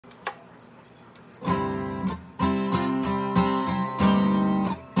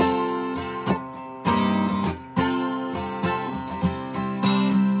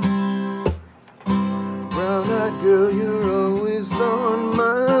girl, you're always on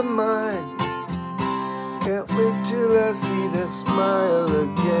my mind. Can't wait till I see that smile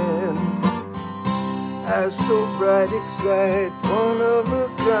again. Eyes so bright, excite, one of a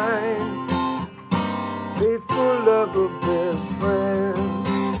kind. Faithful lover, best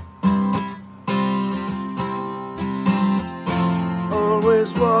friend.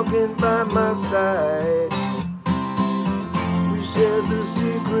 Always walking by my side. We share the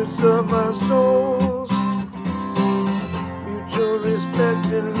secrets of our souls. Mutual respect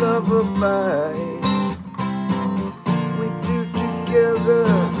and love abide. We do together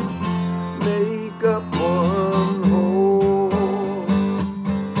make up one whole.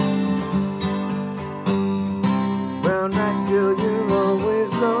 Brown-eyed girl, you're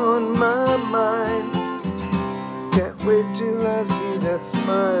always on my mind. Can't wait till I see that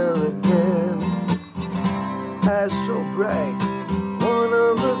smile again. Eyes so bright, one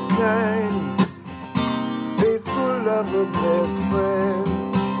of a kind. Faithful lover, best friend.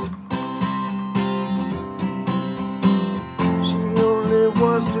 She only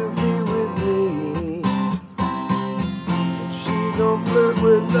wants to be with me, and she don't flirt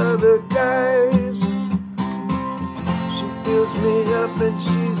with other guys. She builds me up and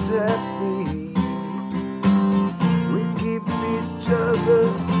she's happy. We keep each other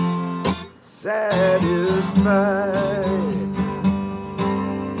satisfied.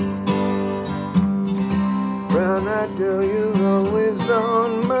 Brown-eyed girl, you're always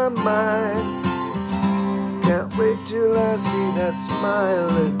on my mind. Can't wait till I see that smile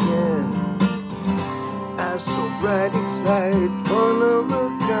again. Eyes so bright, excite, one of a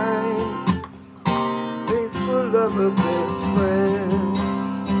kind. Faithful lover, best friend.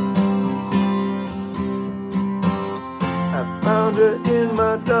 I found her in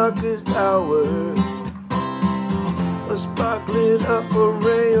my darkest hour, a sparkling up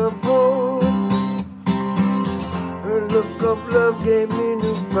array of hope. Her look of love gave me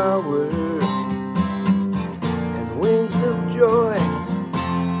new power, and wings of joy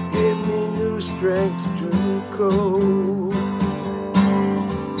gave me new strength to cope.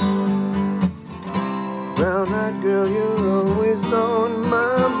 Brown-eyed girl, you're always on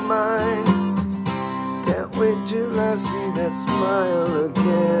my mind. Can't wait till I see that smile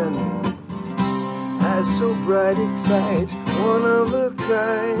again. Eyes so bright, excite, one of a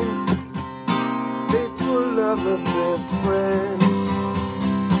kind. Faithful lover, best friend.